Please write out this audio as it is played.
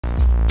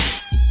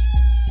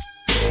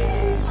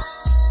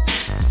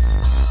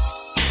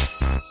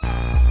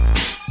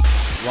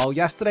Well,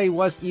 yesterday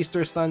was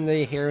Easter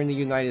Sunday here in the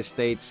United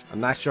States. I'm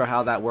not sure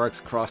how that works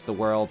across the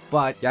world,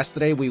 but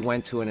yesterday we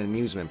went to an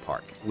amusement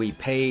park. We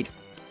paid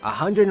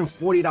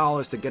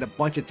 $140 to get a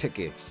bunch of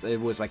tickets.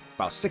 It was like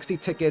about 60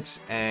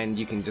 tickets, and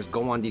you can just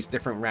go on these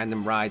different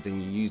random rides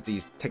and you use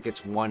these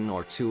tickets, 1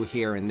 or 2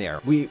 here and there.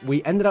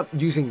 We ended up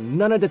using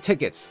none of the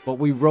tickets, but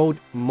we rode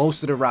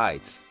most of the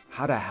rides.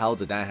 How the hell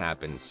did that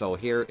happen? So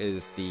here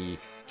is the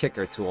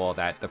kicker to all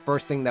that. The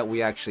first thing that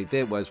we actually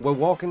did was we're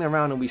walking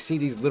around and we see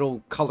these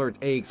little colored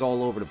eggs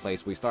all over the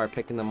place. We started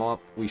picking them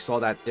up. We saw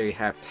that they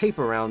have tape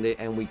around it,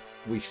 and we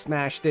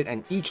smashed it,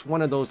 and each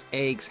one of those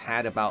eggs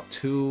had about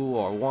 2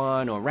 or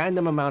 1 or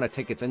random amount of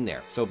tickets in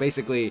there. So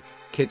basically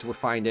kids would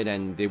find it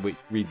and they would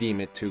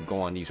redeem it to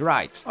go on these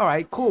rides. All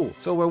right, cool.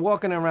 So we're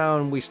walking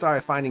around, we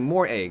started finding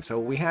more eggs. So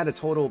we had a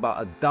total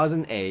about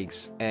 12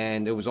 eggs,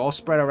 and it was all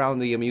spread around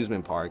the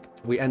amusement park.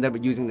 We ended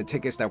up using the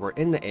tickets that were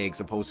in the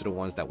eggs opposed to the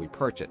ones that we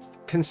purchased.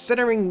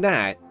 Considering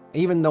that,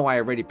 even though I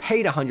already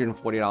paid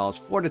 $140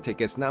 for the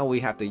tickets, now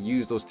we have to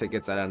use those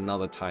tickets at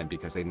another time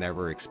because they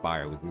never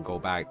expire. We can go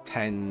back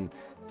 10,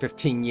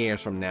 15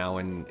 years from now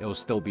and it'll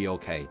still be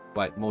okay.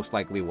 But most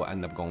likely we'll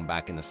end up going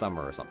back in the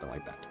summer or something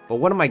like that. But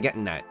what am I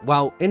getting at?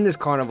 Well, in this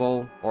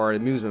carnival or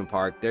amusement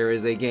park, there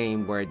is a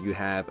game where you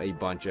have a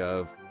bunch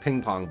of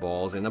ping pong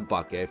balls in a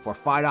bucket for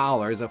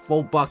 $5, a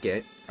full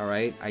bucket. All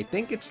right, I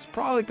think it's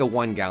probably like a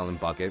 1-gallon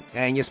bucket,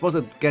 and you're supposed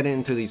to get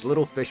into these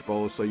little fish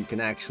bowls so you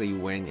can actually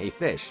win a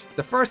fish.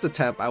 The first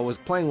attempt, I was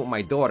playing with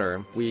my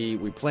daughter. We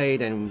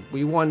played and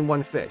we won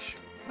 1 fish.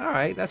 All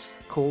right, that's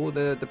cool.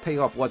 The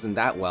payoff wasn't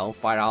that well.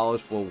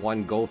 $5 for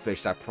 1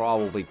 goldfish that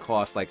probably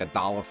cost like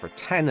 $1 for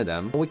 10 of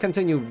them. We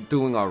continue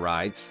doing our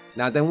rides.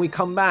 Now then we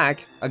come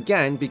back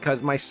again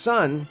because my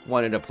son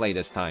wanted to play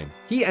this time.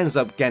 He ends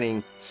up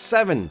getting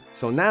 7.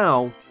 So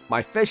now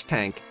my fish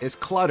tank is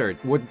cluttered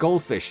with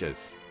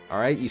goldfishes. All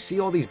right, you see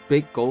all these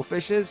big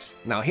goldfishes?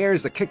 Now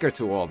here's the kicker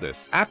to all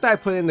this. After I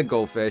put in the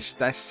goldfish,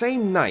 that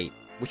same night,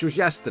 which was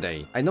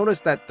yesterday, I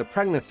noticed that the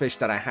pregnant fish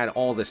that I had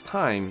all this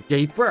time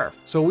gave birth.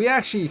 So we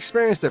actually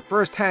experienced it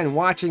firsthand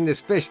watching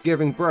this fish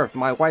giving birth.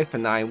 My wife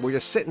and I were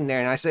just sitting there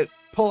and I said,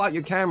 pull out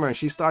your camera, and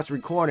she starts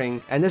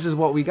recording, and this is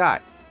what we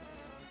got.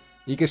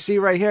 You can see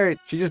right here,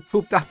 she just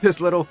pooped out this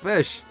little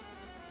fish.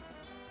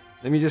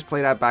 Let me just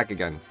play that back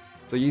again.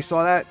 So you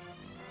saw that?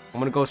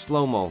 I'm gonna go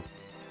slow-mo.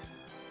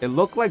 It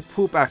looked like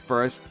poop at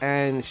first,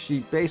 and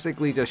she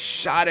basically just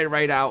shot it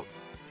right out.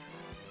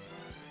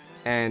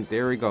 And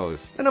there he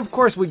goes. And of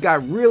course, we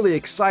got really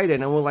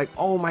excited, and we're like,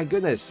 oh my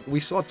goodness, we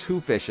saw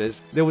 2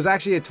 fishes. There was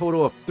actually a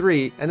total of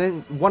 3, and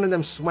then one of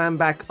them swam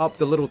back up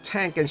the little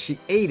tank, and she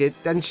ate it.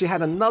 Then she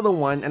had another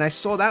one, and I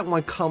saw that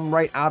one come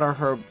right out of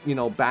her,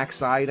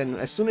 backside, and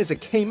as soon as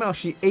it came out,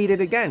 she ate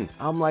it again.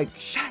 I'm like,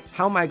 shit,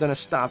 how am I gonna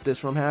stop this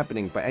from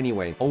happening? But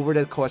anyway, over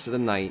the course of the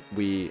night,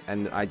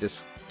 I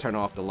just turn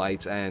off the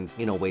lights and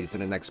waited till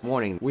the next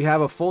morning. We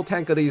have a full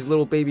tank of these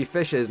little baby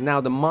fishes.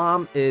 Now the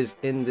mom is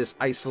in this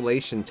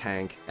isolation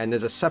tank, and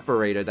there's a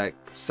separator that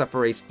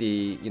separates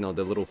the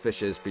the little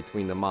fishes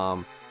between the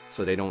mom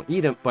so they don't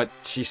eat them, but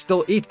she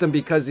still eats them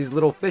because these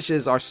little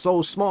fishes are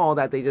so small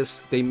that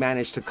they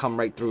manage to come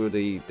right through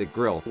the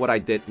grill. What I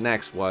did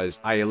next was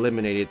I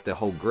eliminated the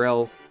whole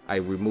grill. I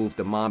removed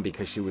the mom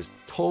because she was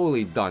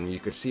totally done. You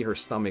could see her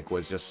stomach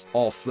was just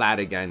all flat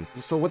again.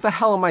 So what the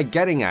hell am I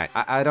getting at?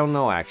 I don't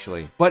know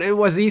actually. But it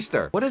was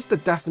Easter. What is the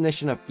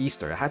definition of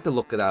Easter? I had to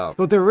look it up.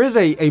 So there is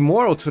a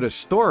moral to the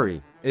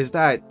story. Is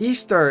that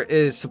Easter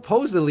is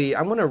supposedly,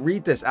 I'm gonna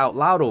read this out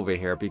loud over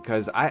here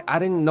because I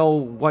didn't know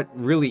what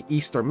really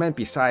Easter meant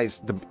besides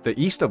the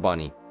Easter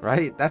bunny,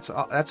 right? That's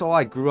all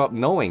I grew up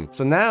knowing.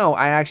 So now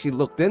I actually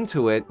looked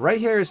into it. Right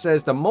here it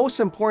says the most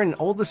important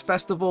oldest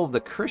festival of the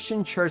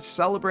Christian church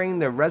celebrating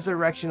the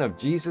resurrection of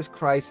Jesus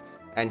Christ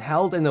and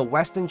held in the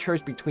Western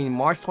Church between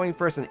March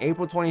 21st and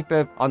April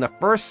 25th on the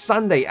first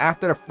Sunday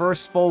after the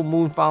first full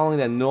moon following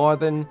the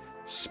northern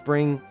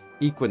spring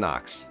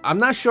equinox. I'm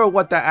not sure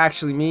what that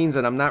actually means,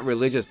 and I'm not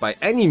religious by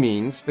any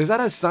means. Is that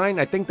a sign?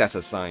 I think that's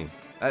a sign.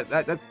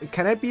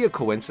 Can it be a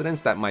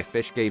coincidence that my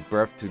fish gave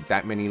birth to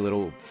that many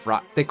little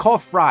fries? They call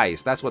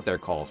fries. That's what they're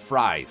called.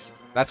 Fries.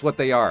 That's what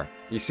they are.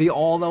 You see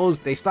all those?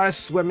 They started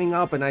swimming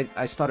up, and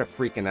I started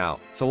freaking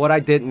out. So what I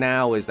did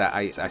now is that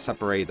I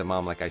separated the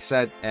mom, like I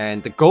said,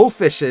 and the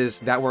goldfishes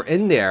that were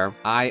in there,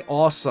 I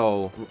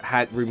also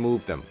had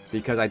removed them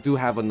because I do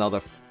have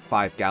another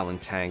 5-gallon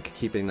tank,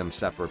 keeping them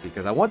separate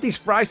because I want these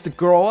fries to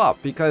grow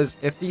up. Because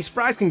if these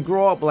fries can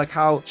grow up like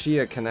how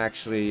Chia can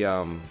actually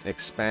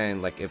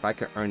expand, like if I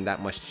could earn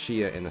that much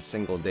Chia in a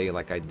single day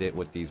like I did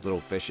with these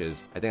little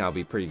fishes, I think I'll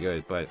be pretty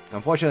good. But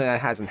unfortunately that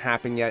hasn't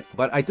happened yet.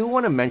 But I do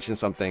want to mention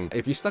something.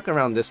 If you stuck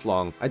around this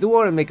long, I do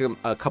want to make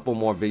a couple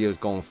more videos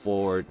going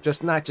forward,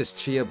 not just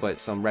Chia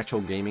but some retro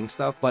gaming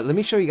stuff. But let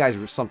me show you guys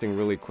something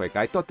really quick.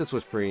 I thought this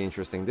was pretty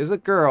interesting. There's a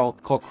girl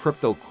called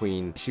Crypto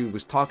Queen. She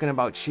was talking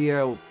about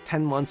Chia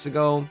 10 months months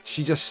ago,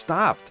 she just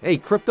stopped. Hey,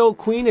 Crypto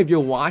Queen, if you're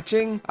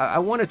watching, I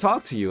want to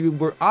talk to you. You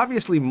were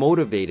obviously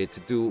motivated to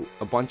do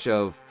a bunch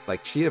of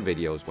like Chia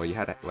videos where you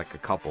had like a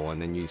couple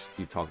and then you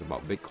talked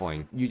about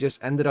Bitcoin. You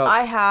just ended up...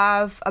 I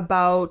have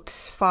about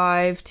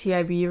 5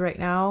 TIB right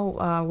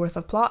now worth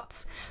of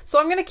plots. So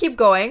I'm going to keep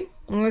going.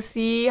 I'm going to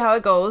see how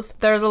it goes.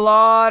 There's a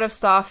lot of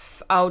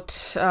stuff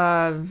out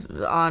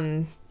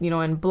on, you know,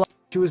 in blog.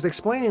 She was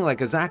explaining like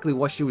exactly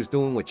what she was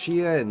doing with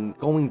Chia and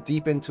going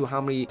deep into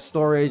how many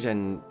storage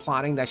and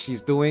plotting that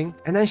she's doing.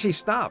 And then she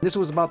stopped. This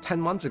was about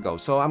 10 months ago.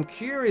 So I'm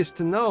curious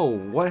to know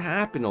what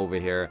happened over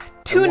here.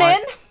 Tune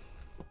in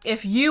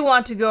if you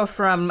want to go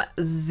from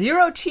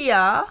 0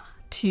 Chia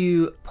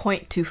to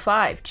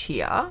 0.25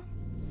 Chia.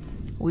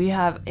 We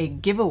have a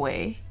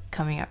giveaway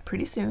coming up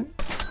pretty soon.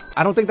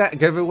 I don't think that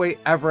giveaway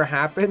ever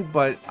happened,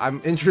 but I'm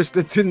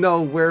interested to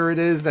know where it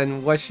is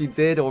and what she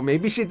did, or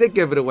maybe she did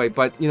give it away.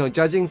 But, you know,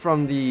 judging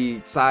from the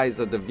size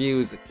of the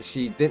views,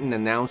 she didn't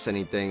announce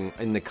anything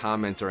in the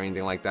comments or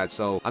anything like that.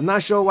 So I'm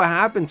not sure what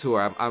happened to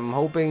her. I'm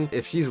hoping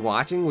if she's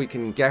watching, we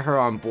can get her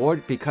on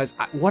board, because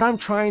what I'm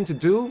trying to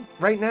do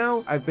right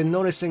now, I've been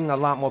noticing a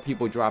lot more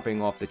people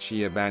dropping off the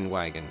Chia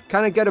bandwagon.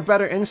 Kind of get a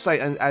better insight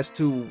as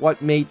to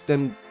what made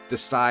them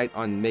decide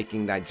on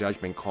making that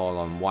judgment call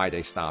on why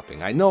they're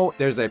stopping. I know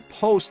there's a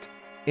post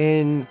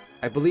in,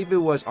 I believe it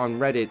was on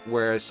Reddit,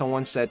 where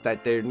someone said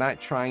that they're not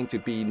trying to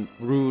be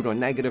rude or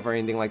negative or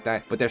anything like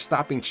that, but they're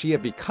stopping Chia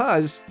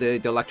because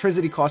the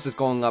electricity cost is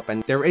going up,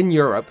 and they're in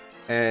Europe,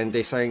 and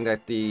they're saying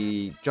that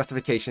the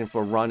justification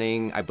for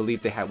running, I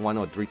believe they had 1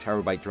 or 3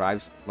 terabyte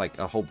drives, like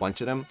a whole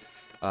bunch of them,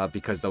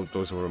 because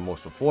those were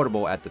most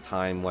affordable at the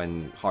time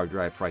when hard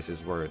drive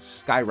prices were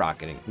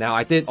skyrocketing. Now,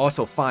 I did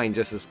also find,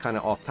 just as kind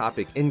of off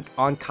topic,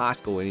 on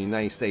Costco in the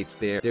United States,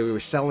 they were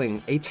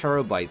selling 8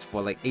 terabytes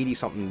for like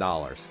 $80-something.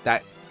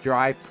 That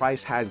drive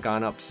price has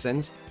gone up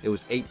since. It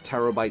was 8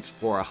 terabytes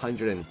for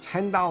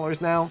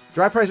 $110 now.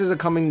 Drive prices are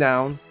coming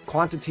down.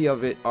 Quantity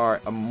of it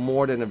are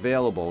more than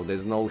available.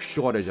 There's no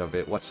shortage of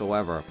it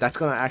whatsoever. That's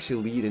gonna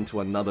actually lead into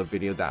another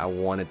video that I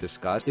want to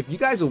discuss. If you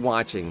guys are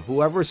watching,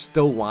 whoever's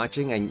still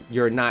watching and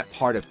you're not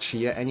part of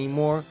Chia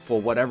anymore for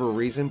whatever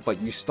reason,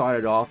 but you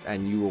started off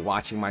and you were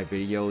watching my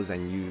videos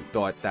and you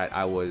thought that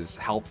I was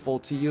helpful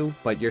to you,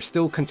 but you're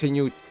still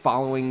continue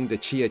following the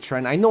Chia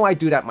trend. I know I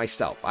do that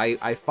myself.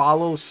 I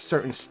follow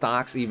certain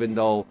stocks even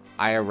though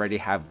I already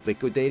have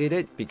liquidated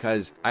it,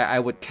 because I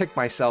would kick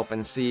myself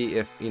and see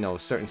if, you know,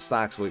 certain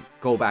stocks would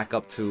go back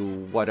up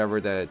to whatever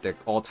the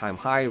all-time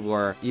high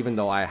were, even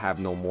though I have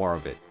no more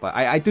of it. But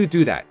I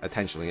do that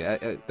intentionally.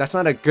 That's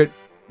not a good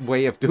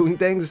way of doing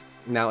things.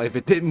 Now, if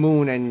it did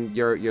moon and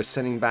you're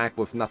sitting back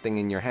with nothing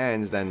in your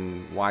hands,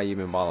 then why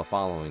even bother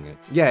following it?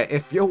 Yeah,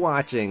 if you're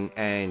watching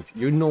and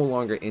you're no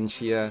longer in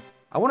Chia,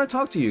 I want to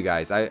talk to you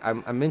guys.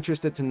 I'm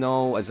interested to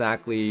know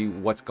exactly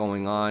what's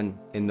going on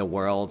in the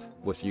world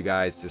with you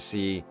guys, to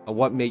see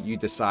what made you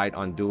decide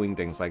on doing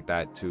things like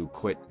that, to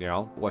quit, you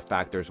know, what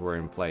factors were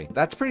in play.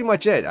 That's pretty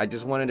much it. I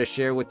just wanted to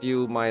share with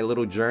you my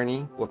little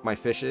journey with my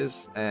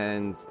fishes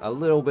and a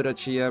little bit of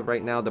Chia.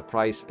 Right now, the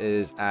price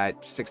is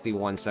at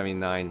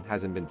 $61.79.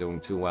 Hasn't been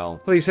doing too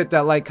well. Please hit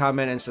that like,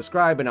 comment, and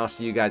subscribe, and I'll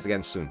see you guys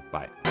again soon.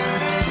 Bye.